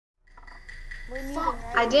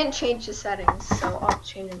I didn't change the settings, so I'll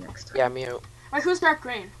change it next time. Yeah, mute. Wait, who's dark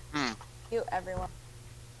green? Mute everyone.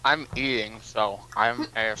 I'm eating, so I'm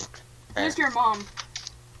asked. Who's your mom?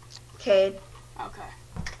 Cade. Okay.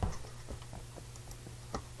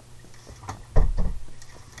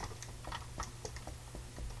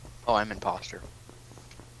 Oh, I'm imposter.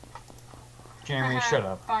 Jeremy, shut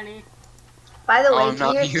up. Funny. By the Oh, way, I'm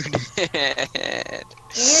not muted.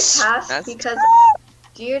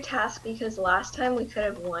 do your task because last time we could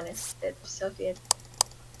have won if Sophie had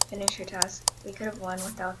finished her task. We could have won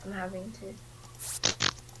without them having to.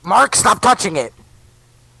 Mark, stop touching it.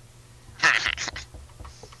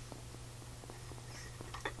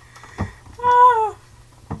 Oh.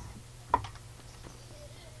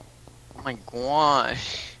 Oh my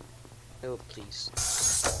gosh. No, please.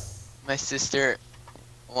 My sister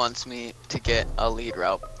wants me to get a lead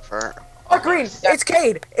route for. Dark green! It's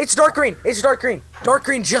Cade! It's dark green! It's dark green! Dark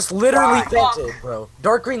green just literally vented, bro.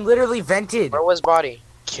 Dark green literally vented. Where was body?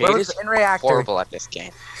 Cade is in reactor. horrible at this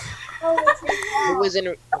game. Who was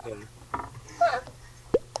in?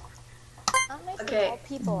 Okay.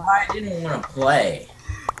 I didn't want to play.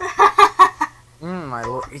 My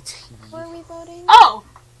lord, it's. Where are we voting? Oh!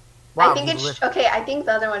 Wow, I think it's okay. I think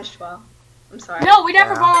the other one's 12. I'm sorry. No, we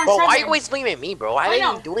never voted on Bro, why are you 7. always blaming me, bro? I didn't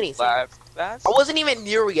even do anything. I wasn't even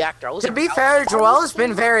near reactor. I was. To be fair, Joel has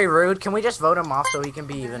been very rude. Can we just vote him off so he can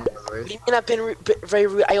be even more rude? You mean I've been very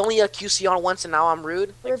rude? I only had QC on once and now I'm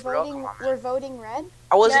rude. We're Like, for real? voting. Come on, man. We're voting red.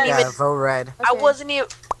 I wasn't Yeah, even. vote red. I Okay. wasn't even.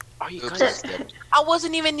 Are you Oops, guys? skipped. I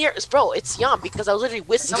wasn't even near. Bro, it's Yum because I was literally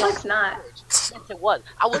with No, Yum. it's not. Yes, it was.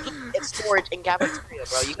 I was looking at storage and cafeteria,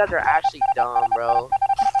 bro. You guys are actually dumb, bro.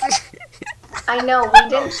 I know. We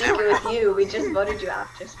didn't think it was you. We just voted you out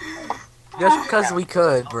just because. Just because we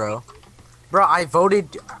could, bro. Bro, I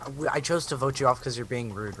chose to vote you off because you're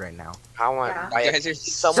being rude right now. I want. Yeah. I, You guys are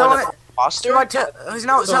someone an imposter.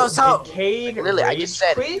 So, did Cade Literally, I just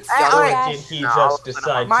said. quit, Hey, or alright. did he No, just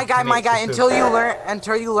decide? my to guy, commit until you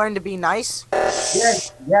suicide? learn to be nice. Yeah,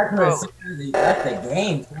 because that's the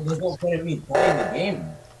game. So there's no point in me playing the game.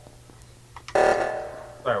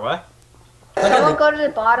 Sorry, what? Someone go to the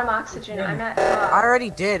bottom oxygen. I'm at top. I already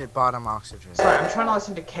did bottom oxygen. Sorry, I'm trying to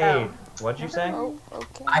listen to Cade. What'd you say? Oh,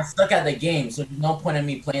 okay. I suck at the game, so there's no point in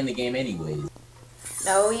me playing the game anyways.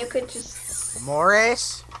 No, you could just.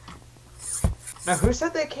 Morris? No, who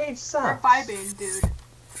said that Cade We're sucks? vibing, dude.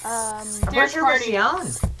 Where's your party.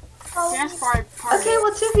 Lucian? Dance party. Okay,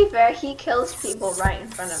 well to be fair, he kills people right in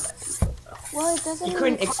front of us. Well, it doesn't. You even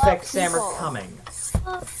couldn't call expect out Sammer people. coming.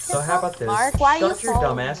 So how about this? Mark, why are you Shut your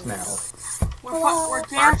following dumbass me? mouth. We're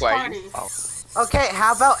dance Mark, why are party. you? Oh. Okay,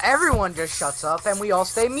 how about everyone just shuts up and we all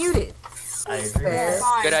stay muted? I agree. Fair.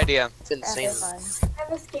 Fine. Good idea. It's insane. Everyone. I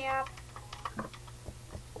have a scab.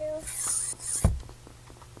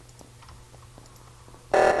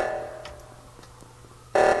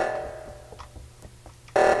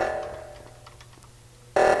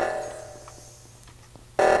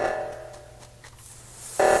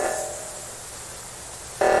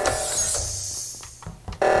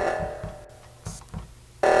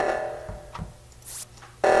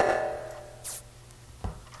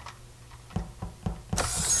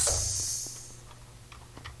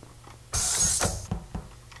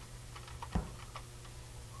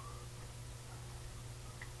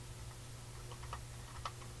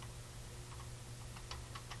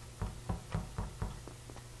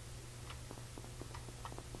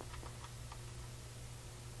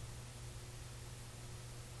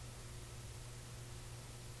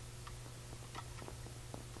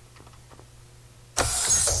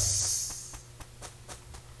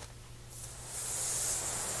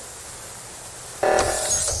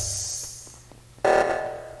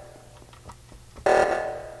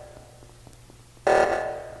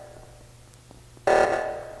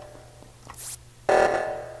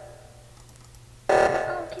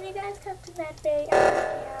 Can you guys come to Med Bay? I have a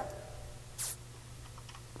scab.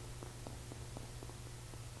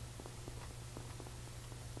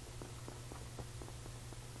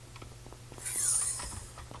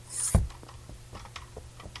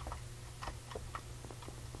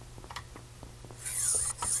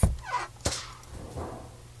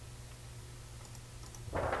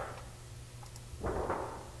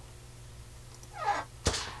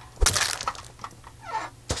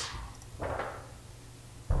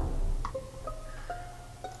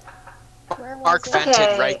 Where was Mark it? vented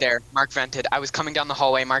Okay. right there. Mark vented. I was coming down the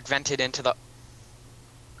hallway. Mark vented into the.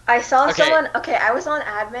 I saw Okay. someone. Okay, I was on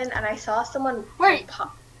admin and I saw someone. Wait.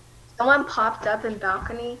 Someone popped up in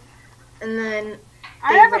balcony, and then.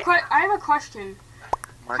 I have a question.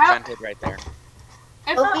 Mark How- vented right there.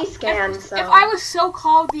 If Sophie scanned, if so. I was so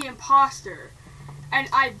called the imposter, and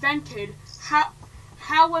I vented,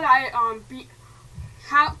 how would I be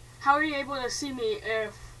how are you able to see me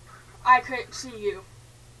if I couldn't see you?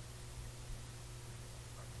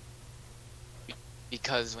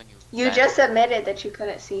 Because when you You vent- just admitted that you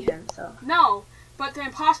couldn't see him, so. No, but the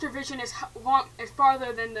imposter vision is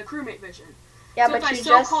farther than the crewmate vision. Yeah, so but if you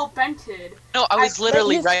I just. so-called vented, No, I was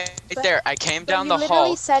literally you- right but- there. I came down the you hall.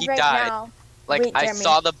 literally said He right died. now. Like Wait, I Jeremy.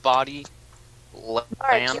 saw the body Mark,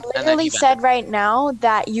 land, you and then literally he said right now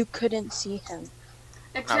that you couldn't see him.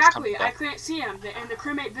 exactly, coming I back. couldn't see him, and the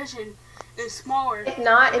crewmate vision is smaller. If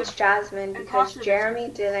not, it's Jasmine because Imposter vision. Jeremy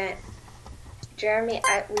didn't.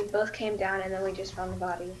 We both came down and then we just found the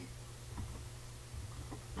body.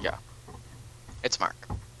 It's Mark.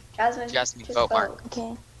 Jasmine. Jasmine, just vote Mark.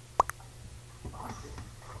 Okay.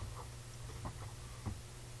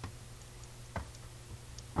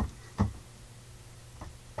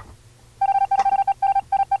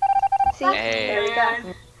 See, Hey. there we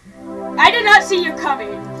go. I did not see you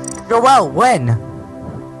coming. Joel, when?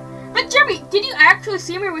 But Jeremy, did you actually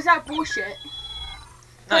see me, or was that bullshit?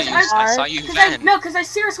 No, I saw you then. Because I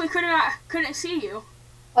seriously couldn't see you.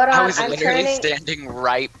 Hold on, I was I'm literally turning. standing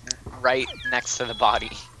right next to the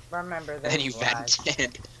body, Remember and then you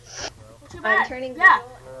vented. Too I'm bad. turning. Yeah.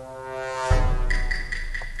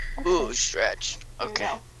 Ooh, stretch. There you Okay.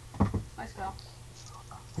 go. Let's go.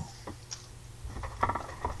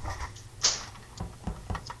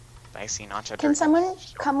 Spicy nacho. Can someone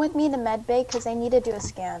come with me to medbay because I need to do a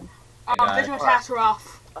scan? Visual tasks are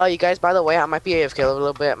off. Oh, you guys, by the way, I might be AFK a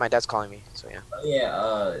little bit. My dad's calling me, so yeah. Oh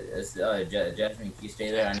yeah, Jasmine, can you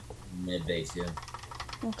stay there? I need mid-bay too.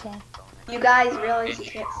 Okay. You guys realize you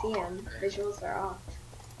can't see him. Visuals are off.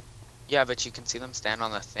 Yeah, but you can see them stand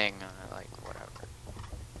on the thing, like whatever.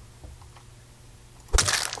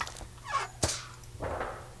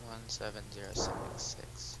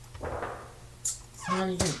 17076. It's not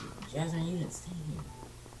even, Jasmine, you didn't stay here.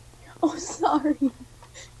 Oh, sorry.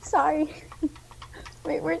 Sorry.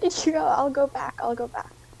 Wait, where did you go? I'll go back.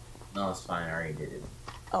 No, it's fine, I already did it.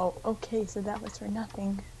 Oh, okay, so that was for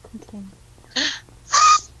nothing. Okay.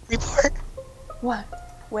 Report. What?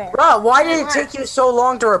 Where? Bro, why did it take you so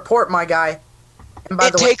long to report, my guy? And by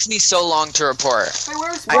It the way, takes me so long to report. Wait,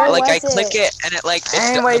 where's Where I was click it and it like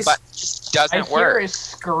Anyways. the button just I doesn't hear work. a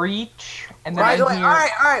screech, and then by the I way, hear.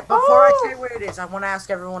 alright, before I say where it is, I want to ask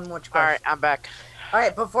everyone which question. Alright, I'm back.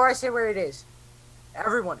 Alright, before I say where it is,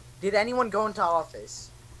 everyone, did anyone go into office?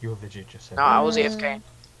 You legit just said. No, I was AFK.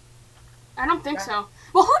 I don't think so.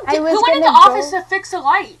 Well, I who was went into gonna office go- to fix the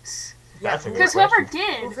lights? That's a good Because whoever question.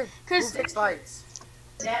 did, Who because fixed lights?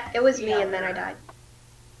 It was me and then I died.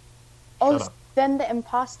 Oh, Shut up. then the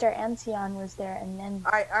imposter Ancion was there, and then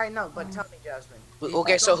I know, but tell me, Jasmine.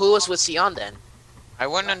 Okay, so who was with Sion then? I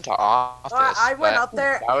went into office. I went but up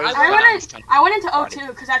there. that was I when went was trying- I went into O2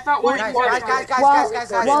 because I thought one Guys, of you guys, started.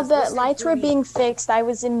 guys, while the listen lights to were me. being fixed, I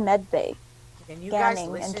was in medbay. Can you guys scanning,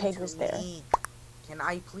 and listen Cade to was there. me? Can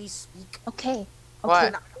I please speak? Okay. What?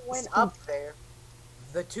 When I went up there,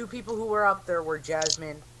 the two people who were up there were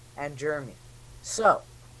Jasmine and Jeremy. So,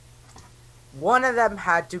 one of them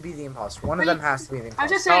had to be the imposter. One of them has to be the I was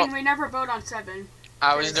imposter. just saying we never vote on 7.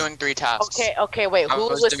 I was doing 3 tasks. Okay, wait, I who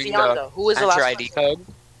was was with doing Sion the though? Who was the last Enter one? ID code.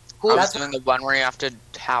 Who I was was doing the one where you have to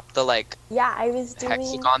tap the like. Yeah, I was doing.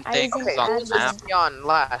 Hexagon I thing was in is on the who was with map. Sion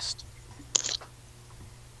last?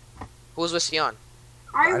 Who was with Sion?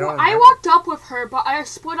 I don't I remember. walked up with her, but I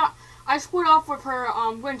split off with her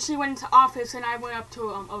when she went into office and I went up to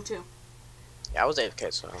O2. Yeah, I was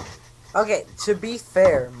AFK, so. Okay, to be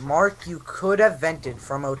fair, Mark, you could have vented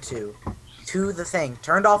from O2 to the thing,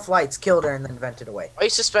 turned off lights, killed her, and then vented away. Why are you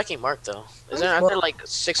suspecting Mark though? Aren't there like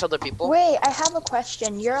 6 other people? Wait, I have a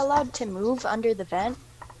question. You're allowed to move under the vent?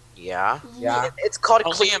 Yeah. Yeah. It's called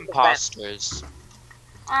Only clearing the vent. imposters.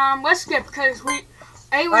 Let's skip because we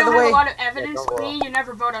By don't the have way- a lot of evidence. Yeah, B, you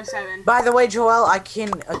never vote on 7. By the way, Joel, I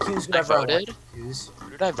can accuse whatever I want voted? to accuse. Who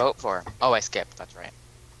did I vote for? Oh, I skipped. That's right.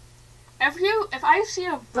 If I see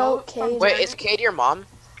a vote from Cade. Wait, Jeremy- is Kate your mom?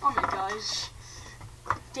 oh my gosh,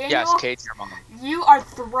 Daniel, Yes, Kate's your mom. you are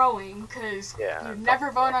throwing because Yeah. you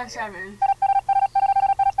never vote on 7.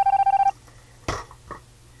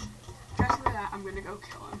 Just for that, I'm gonna go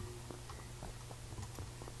kill him.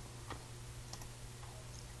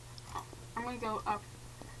 I'm gonna go up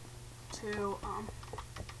to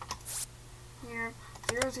here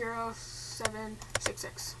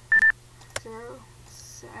 00766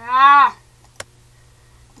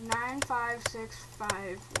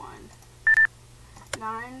 95651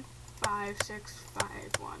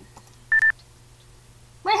 95651.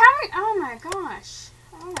 Wait, how many? Oh my gosh!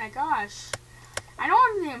 Oh my gosh! I know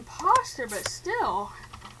I'm the imposter, but still.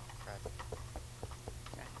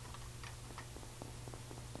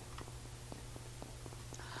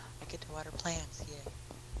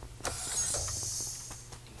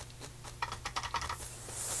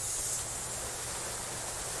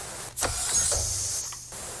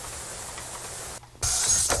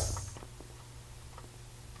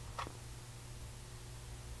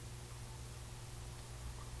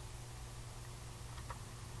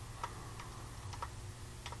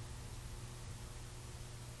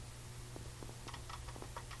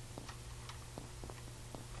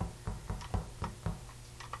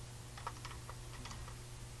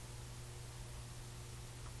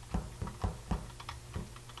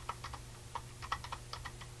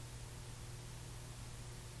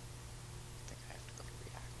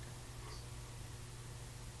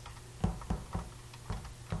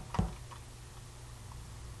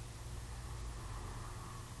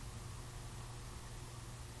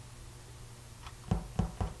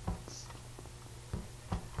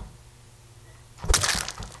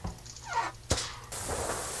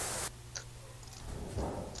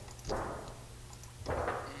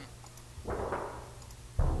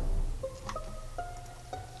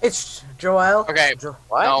 It's Joel. Okay.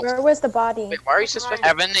 What? No. Where was the body? Wait, why are you suspecting?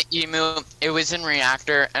 Evan the emu. It was in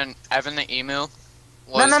reactor, and Evan the emu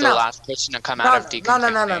was No. the last person to come out of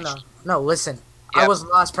decontamination. No, listen. I Yep. was the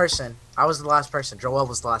last person. Joel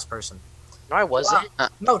was the last person. No, I wasn't.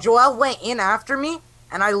 No, Joel went in after me,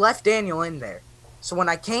 and I left Daniel in there. So when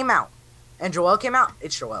I came out, and Joel came out,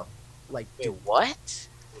 it's Joel. Like, Wait, dude. what?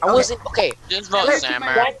 I Okay. wasn't. Okay. Just vote Wait,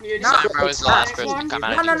 Sammer. wait, Sammer was the last Next person one? to come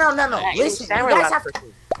out of No. Hey, Listen, Sammer you guys last have.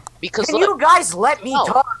 person. Because Can look, you guys let me no,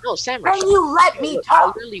 talk? no, Sammer. Can you let me I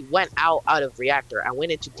talk? literally went out of reactor. I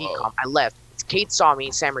went into decom. I left. Kate saw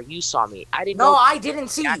me. Sammer, you saw me. I didn't No, know. I didn't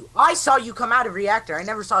see you. I saw you come out of reactor. I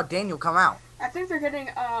never saw Daniel come out. I think they're getting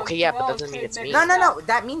Okay, yeah, but Joel doesn't mean and it's Kate me. mixed No. up.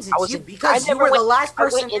 That means I it's was you in, because I you never were the went, last I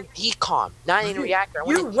person. went in decom, not in reactor. I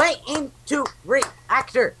went You in, went into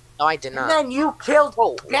reactor, no, I did and not. then you killed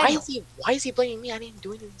Bro, why Daniel. is he blaming me? I didn't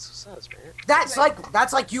do anything so sus, man.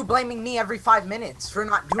 That's like you blaming me every 5 minutes for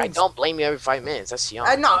not I doing. don't blame you every 5 minutes. That's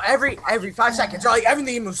young. No, every 5 seconds. You're like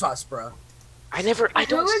everything emu sauce, bro. I don't. Who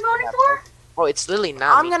are we say voting that, for? Bro, it's literally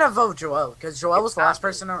not I'm me. gonna vote Joel because Joel was the last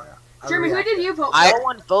person. Jeremy, who did you vote for? I- No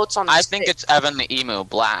one votes on. I 6. think it's Evan the emu,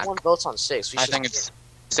 black. No one votes on 6. We I should- think it's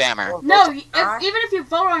Sammer. no one No, votes on- even if you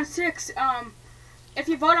vote on 6, if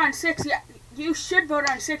you vote on 6, yeah, you should vote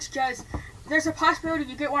on 6 because there's a possibility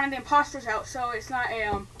you get one of the imposters out, so it's not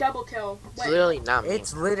a double kill. It's literally not me.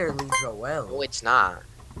 It's literally No, Joel. it's not.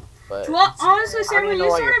 But Well, honestly, I don't Samuel, even know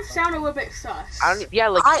you why sort you're- of sound a little bit sus. I don't. Yeah,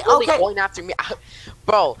 like he's literally going after me,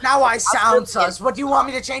 bro. Now I sound really- sus. What do you want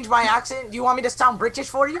me to change my accent? Do you want me to sound British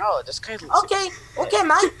for you? Bro, this guy. Okay,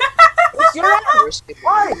 mate. It's Joel.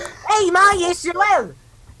 Why? Hey, mate, it's Joel.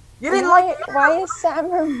 You didn't like it? Why is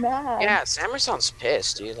Sammer mad? Yeah, Sammer sounds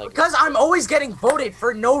pissed, dude. Like, Because I'm always getting voted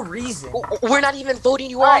for no reason. we're not even voting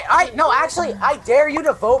you Alright, out. no, actually, I dare you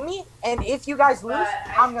to vote me, and if you guys lose,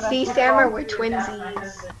 I'm gonna. See, Sammer, we're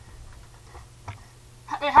twinsies.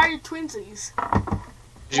 How are you twinsies?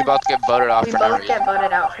 You both get voted off We for no both reason. get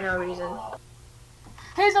voted out for no reason.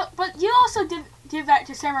 Hazel, but you also did give that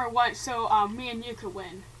to Sammer once, so me and you could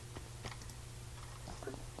win.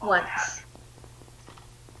 Once.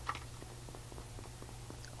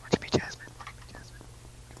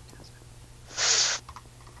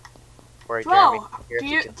 Or Jeremy, Bro, here do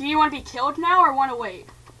if you can- do you want to be killed now or want to wait?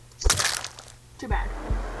 Too bad.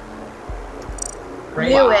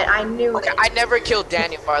 Knew it. I knew Okay, it. I never killed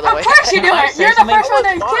Daniel, by the Of way. course you do Can I it. say You're the something? first one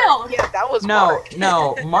that Mark. killed. Yeah, that was No, Mark.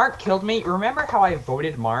 no, Mark killed me. Remember how I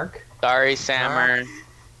voted Mark? Sorry, Sammer.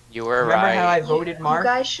 You were Remember how I right. voted You Mark?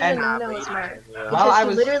 guys should have And known that was Mark. while Because I he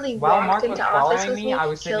was literally while walked Mark was into office following with me, me, I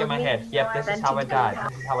was thinking in killed my me, head, yep, this is then how I took die. me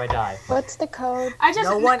This is how I die. What's the code? I just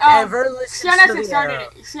No one ever listens Sian to hasn't the started arrow.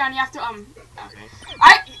 it. Sian, you have to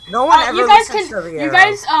I No one ever you guys listens can to the you arrow.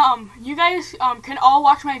 guys can all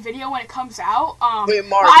watch my video when it comes out. Wait,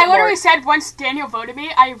 Mark, but I literally Mark. said once Daniel voted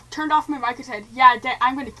me, I turned off my mic and said, "Yeah,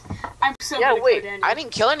 I'm so Yeah, gonna wait, kill Daniel." I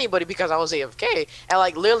didn't kill anybody because I was AFK, and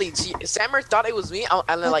like literally, Sammer thought it was me, and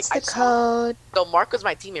then like What's I the saw, code? so Mark was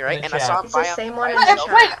my teammate, right? In And the I saw him It's the by same one in But the if,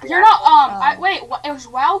 chat. wait, you're not wait, what, it was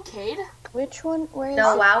Wildcade. Which one? Where is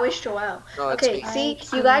No, it? WoW is Joel. No, it's Okay, me.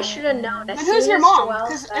 see, you guys should have known. As And who's soon your as mom? Joel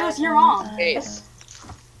Because it said- was your mom. Hey,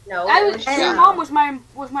 No, I it was, was your Joel. mom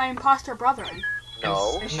was my imposter brother.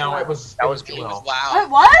 no, No, it was That was It Will. was wow. It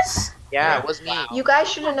was? yeah, it was me. You guys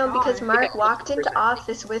should have known because God. Mark walked into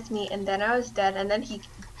office with me, and then I was dead, and then he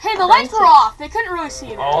Hey, the lights were off. They couldn't really see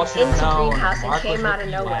it. All should Into know. greenhouse and Mark came was out of with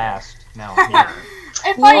me nowhere. last. No. Yeah.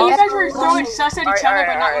 It's funny, you Yeah. guys were throwing sus at each other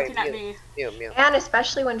but not Alright, looking at me. Mew. And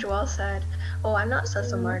especially when Joel said, "Oh, I'm not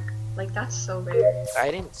sus of Mark." Like that's so rare. I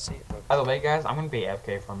didn't say it. By the way, guys, I'm gonna be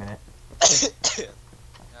AFK for a minute.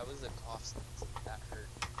 That was a cough. That hurt.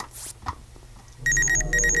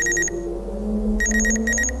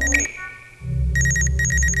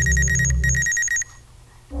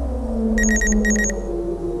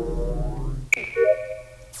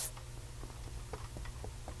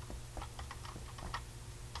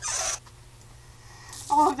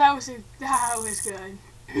 Oh, that was good.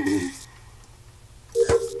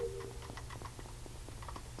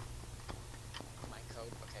 My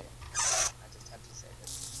code. Okay. I just have to say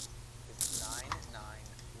this. It's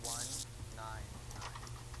 99199.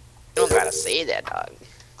 You don't gotta say that, dog.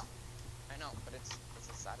 I know, but it's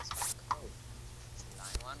a satisfying code. It's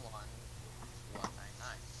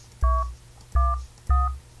 911199. No.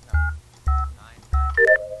 999.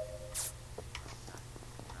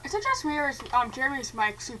 Is it just me or is Jeremy's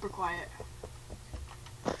mic super quiet?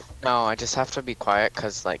 No, I just have to be quiet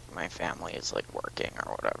because like my family is like working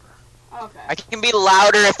or whatever. Okay. I can be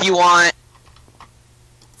louder if you want.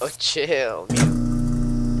 Oh, chill.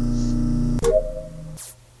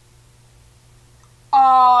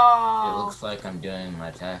 like I'm doing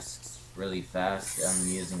my tasks really fast, I'm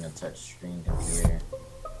using a touchscreen computer.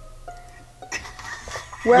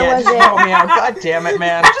 Where Yeah, was just it? throw me out. God damn it,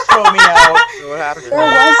 man. Just throw me out. What happened?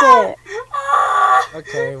 Where was it?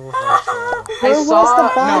 Okay, we'll vote you. Where I was saw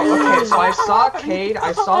the body? no. Okay, so I saw Cade.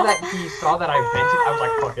 I saw that he saw that I vented. I was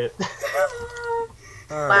like, fuck it.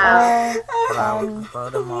 Alright, Uh,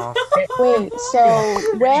 vote him off. wait, so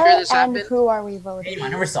where this and happened? who are we voting? Damn, I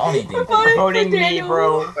never saw anything. Voting me,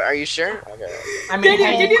 bro. Are you sure? Okay. I mean, Daniel,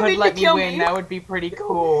 hey, did you you could mean let to me kill win. me? That would be pretty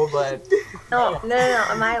cool, but No. Am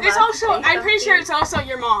I allowed It's to also, say I'm pretty sure something? it's also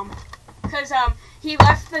your mom. Because, he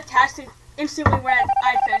left the task instantly when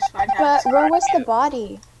I finished my But task. where was the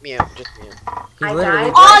body? Mute, just mute. He I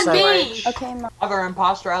literally died On just said- me! Okay, other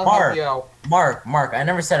imposter, I'll Mark. help you out. Mark, I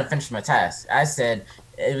never said I finished my task. I said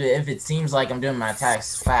if it seems like I'm doing my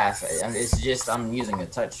tasks fast, it's just I'm using a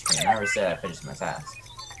touchscreen. I never said I finished my task.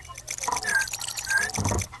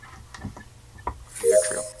 You're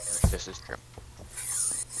true. This is true.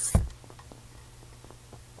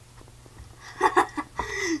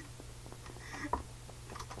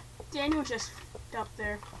 Daniel just up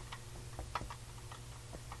there.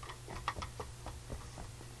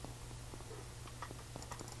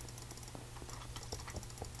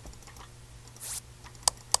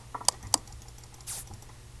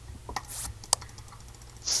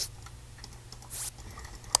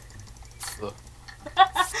 Ugh.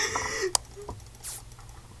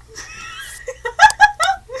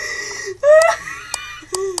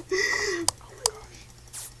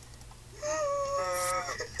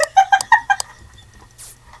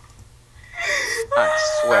 I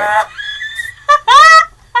swear.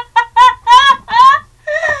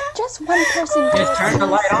 just one person did Just it, turn the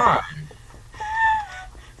please. light on.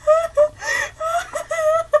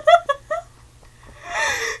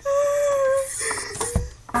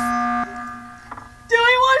 Do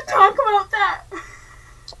we want to talk about that? Yeah,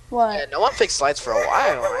 What? no one fixed lights for a while.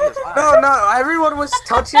 I ain't gonna lie. No, everyone was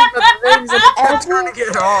touching the things and kept turning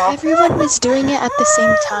it off. Everyone was doing it at the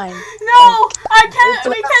same time. No! I can't!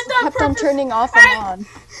 We kept on Kept on purpose. turning off and on.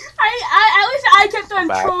 At least I kept on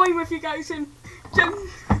Back. trolling with you guys and just...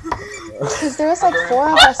 Because there was like Other 4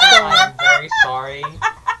 of us imposter, there. I'm very sorry.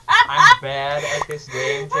 I'm bad at this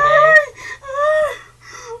game today.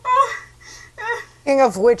 Speaking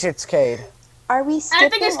of which, it's Cade. Are we I skipping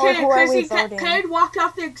think it's or Cade who are because we he voting? Cade walked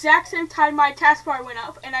off the exact same time my taskbar went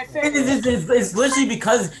up, and I finished. It's literally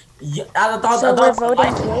because I thought So I we're thought the voting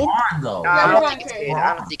lights were Cade? on though. No, I we're don't going think it's Cade. Cade.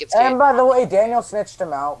 I don't think it's And Cade. by the way, Daniel snitched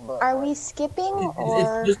him out, but Are we skipping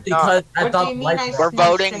or? It's just because I What do thought you the mean lights I were We're snitched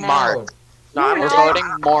voting him Mark. out? No, I We're don't think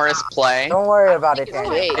voting Morris Play. don't worry about it, it's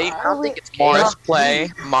Daniel. Cade. I don't think it's Cade. Morris Play.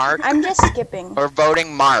 Mark. I'm just skipping. We're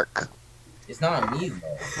voting Mark. It's not me though. I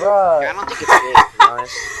Bruh, don't think it's Cade, to be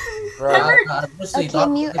honest. bruh, I literally Okay,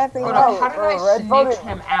 thought mute the lights were Hold everyone. on. on, how did I Red voted- snitch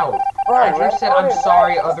him out? bruh, I Red just said, I'm voted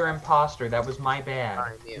sorry, Red. other imposter. That was my bad.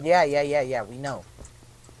 Alright, mute. Yeah, we know.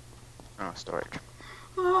 Oh, storage.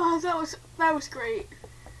 Oh, that was great.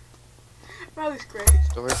 That was great.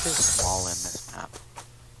 Storage is small in this map.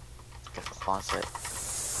 Like a closet.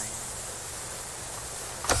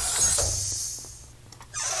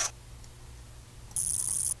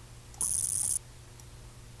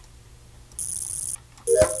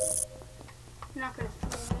 You're not gonna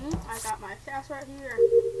fool me. I got my task right here.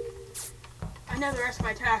 I know the rest of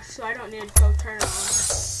my tasks, so I don't need to go turn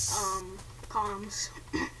on comms.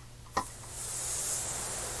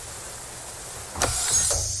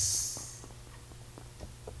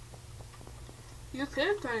 You could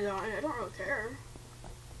have turned it on. I don't really care.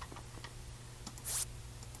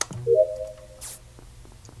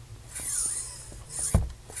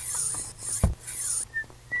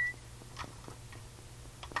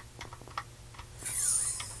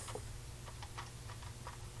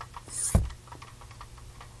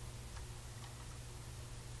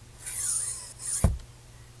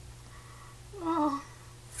 Oh.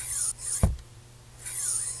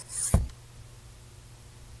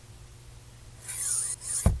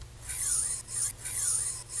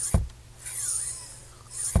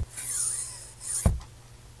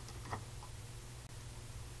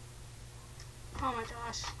 Oh my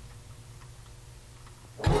gosh.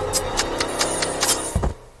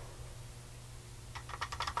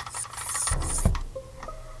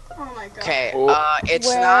 Oh my god. Okay, Oh. it's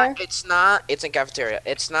Where? it's in cafeteria.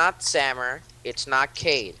 It's not Sammer, it's not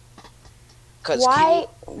Cade. Cause Why?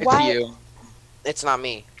 It's Why? you. it's not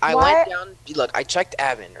me. I Why- went down, look, I checked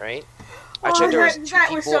admin, right? I Oh, checked there was that- 2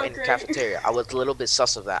 that was people so in the great. cafeteria. I was a little bit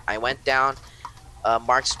sus of that. I went down,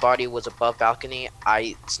 Mark's body was above balcony.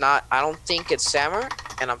 I don't think it's Sammer,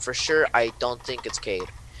 and I'm for sure I don't think it's Cade.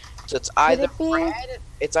 So it's either it be?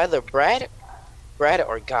 Brad, Brad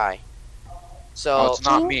or Guy. So Oh, it's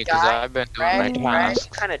not me because Guy, I've been doing my Brad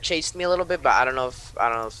task. kind of chased me a little bit, but I don't know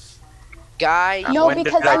if Guy. No, When did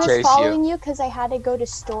because I I was chase you? following you because I had to go to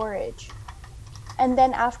storage. And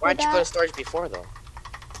then after Why didn't you go to that, storage before though?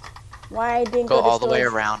 why I didn't Go go to all the way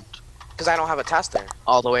storage? around. Because I don't have a task there.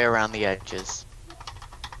 All the way around the edges.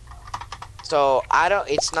 So I don't.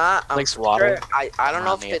 It's not. I'm Likes for water Sure, I don't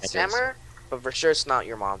know if around the it's edges. Sammer, but for sure it's not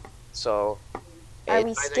your mom. So. Are it's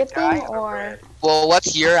we either skipping Guy or? Brad. Well,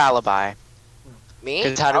 what's your alibi? Me?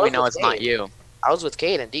 Because how I do we was know with it's not Cade. you? I was with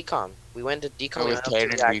Cade and Decom. We went to Decom. You're We with went up to Cade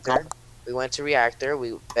and reactor. Decom? We went to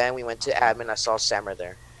reactor. Then we went to admin. I saw Sammer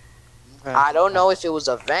there. Okay. I don't know if it was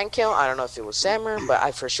a van kill. I don't know if it was Sammer, but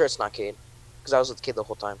I for sure it's not Cade, because I was with Cade the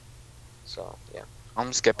whole time. So yeah.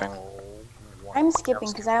 I'm skipping. I'm skipping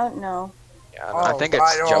because I don't know. Yeah. I don't know. I think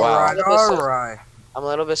it's Joel. Alright. I'm a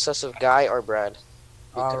little bit sus of Guy or Brad.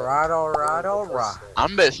 Alright.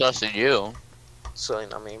 I'm a bit sussing you. So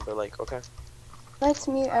I mean, but like, okay. Let's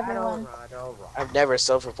mute everyone. I've never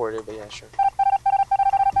self-reported, but yeah, sure.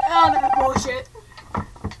 Oh, that's bullshit.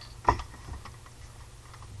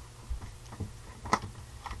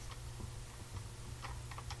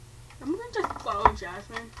 I'm gonna just follow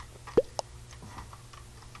Jasmine.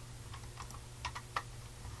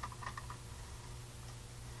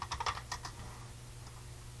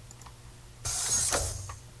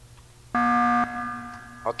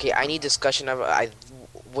 Okay, I need discussion of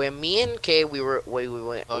when me and Kay we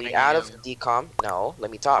went Voting out you. of decom. No,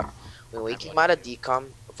 let me talk. When we came out of decom,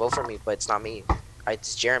 vote for me, but it's not me.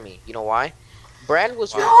 It's Jeremy. You know why? Brad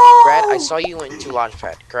was with Brad. I saw you went to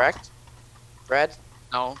Launchpad, correct? Brad?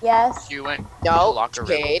 No. Yes. You went to No, locker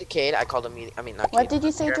room. Cade. I called him. I mean, not What Cade. did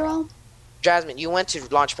you say, Jeremy. Joel? Jasmine, you went to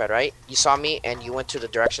Launchpad, right? You saw me, and you went to the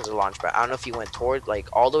directions of Launchpad. I don't know if you went toward like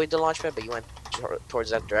all the way to Launchpad, but you went towards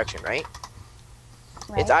that direction, right?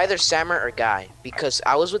 Right. It's either Sammer or Guy, because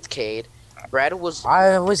I was with Cade. Brad was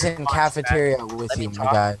I was in cafeteria with Let me you, my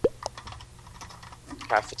talk. guy.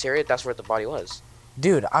 cafeteria. That's where the body was.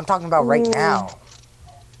 Dude, I'm talking about right Ooh. now.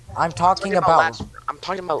 I'm talking about.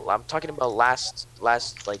 I'm talking about last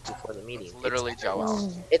like before the meeting. Literally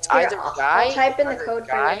Joel. It's Here, either I'll Guy. type in the or code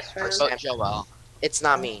for Guy next or round. Sammer. But Joel. It's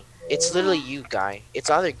not me. It's literally you, Guy. It's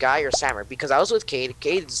either Guy or Sammer, because I was with Cade.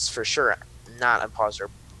 Cade is for sure not imposter.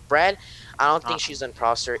 Brad, I don't think she's an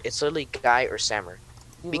imposter. It's literally Guy or Sammer.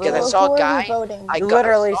 Because I Who saw are we Guy. voting? I You got-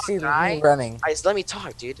 literally saw see Guy. me running. Let me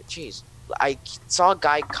talk, dude. Jeez. I saw a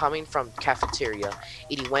guy coming from cafeteria,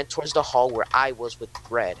 and he went towards the hall where I was with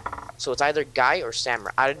Red. So it's either Guy or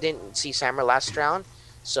Sammer. I didn't see Sammer last round,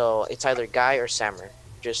 so it's either Guy or Sammer.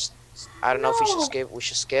 Just, I don't know if we should skip. We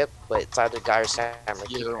should skip, but it's either Guy or Sammer.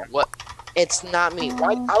 You what? It's not me.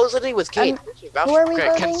 Why? I was literally with Kate. Who are we Okay,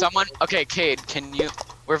 voting? can someone? Okay, Cade, can you?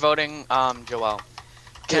 We're voting Joel.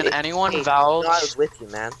 Can Dude, anyone Kate, vouch no, I was with you,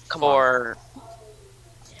 man. Come on. for?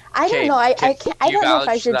 I don't Okay, know. I can can't. I you don't know if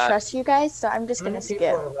I vouch should that- trust you guys, so I'm just gonna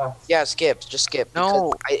skip. Yeah, skip. Just skip.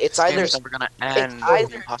 No, because it's either We're gonna end.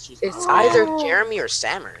 either- imposters. it's either Jeremy or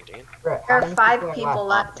Sammer, dude. There are 5 people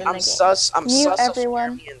left in the I'm game. sus. I'm Mute sus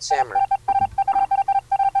everyone. of Jeremy and Sammer.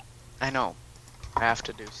 I know. I have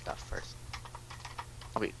to do stuff first.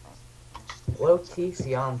 Wait. Low key,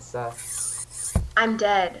 Sion sus. I'm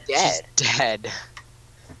dead. Dead. She's dead.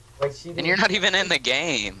 Like she. And you're not even in the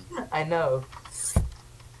game. I know.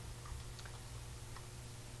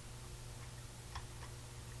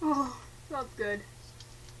 Oh, that's good.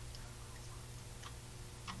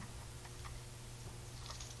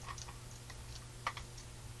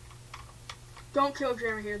 Don't kill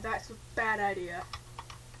Jeremy here. That's a bad idea.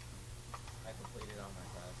 I completed all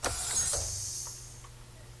my tasks.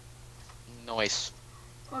 Noise.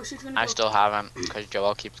 Oh, she's gonna. I go- still haven't because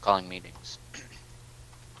Joel keeps calling meetings.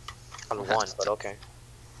 On one, but okay.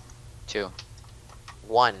 2.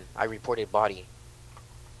 One. I reported body.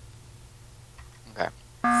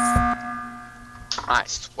 I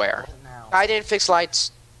swear. Guy didn't fix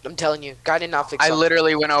lights. I'm telling you, guy did not fix. I something.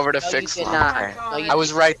 literally went over to No, you fix did them. not. Okay. Oh my No, you God. I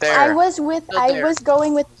was right there. I was with. Still I there. was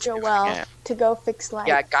going with Joel Yeah. to go fix lights.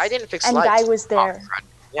 Yeah, guy didn't fix and lights. Guy was there.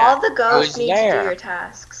 Yeah, All the ghosts was need to there. do your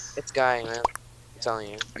tasks. it's guy, man. I'm telling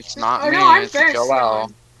you, It's not Oh, me. no, I'm It's fair, Joel.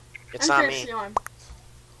 Sion. it's I'm not fair, me. Sion.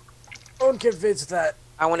 Don't convince that.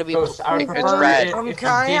 I want to be. Ghost, I would It's prefer red. if I'm you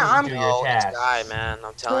kinda- didn't I'm- do No, your it's task. guy, man.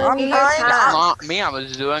 I'm telling I'm you, Do your It's tasks. not me. I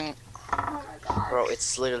was doing. Oh my god. bro.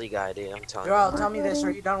 It's literally guy, dude. I'm telling Joel, tell me this.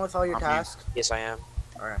 Are you done with all your I'm here. tasks? you. Yes, I am.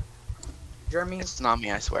 Jeremy? It's not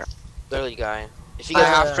me. I swear. Literally guy. If you guys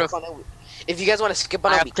I want have to to- skip on it, if you guys want to skip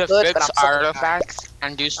on I it, have we to could. fix But I'm such a guy. artifacts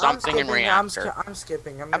and do something in reactor. I'm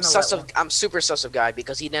skipping. I'm super sus of guy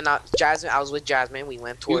because he did not. Jasmine, I was with Jasmine. We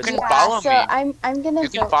went You towards. can the- follow so me. I'm gonna You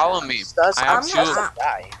can vote follow now. me. Sus, I have I'm two. sus of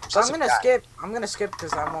guy. Sus I'm of gonna guy. skip. I'm gonna skip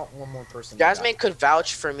because I want one more person. to Jasmine could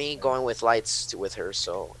vouch for me going with lights with her,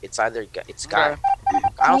 so it's either it's guy. Okay.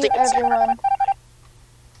 I don't Mute think it's everyone.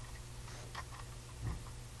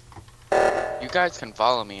 You guys can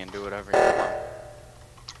follow me and do whatever you want.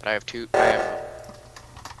 But I have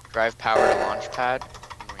drive power to launch pad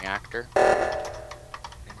and reactor.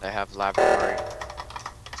 And I have laboratory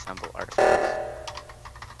assemble artifacts.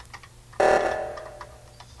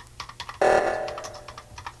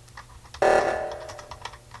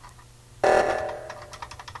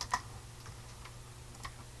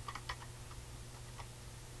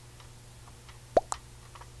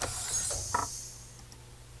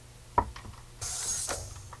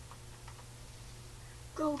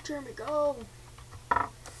 Go, Jeremy, go.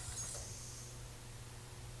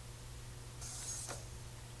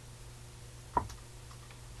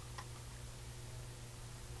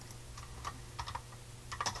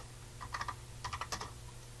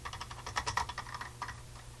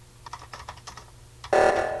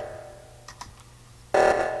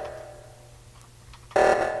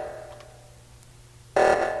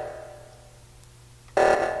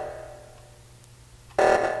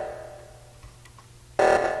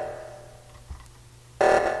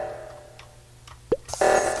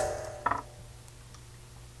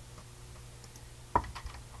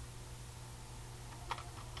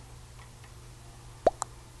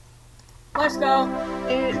 Let's go.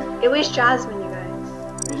 Dude, it was Jasmine, you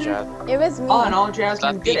guys. Good job. It was me. All in all, Is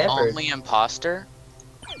Jasmine, that good the effort. only imposter?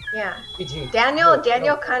 Yeah. GG. Daniel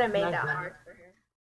Good. kind of made Nice, that man. hard.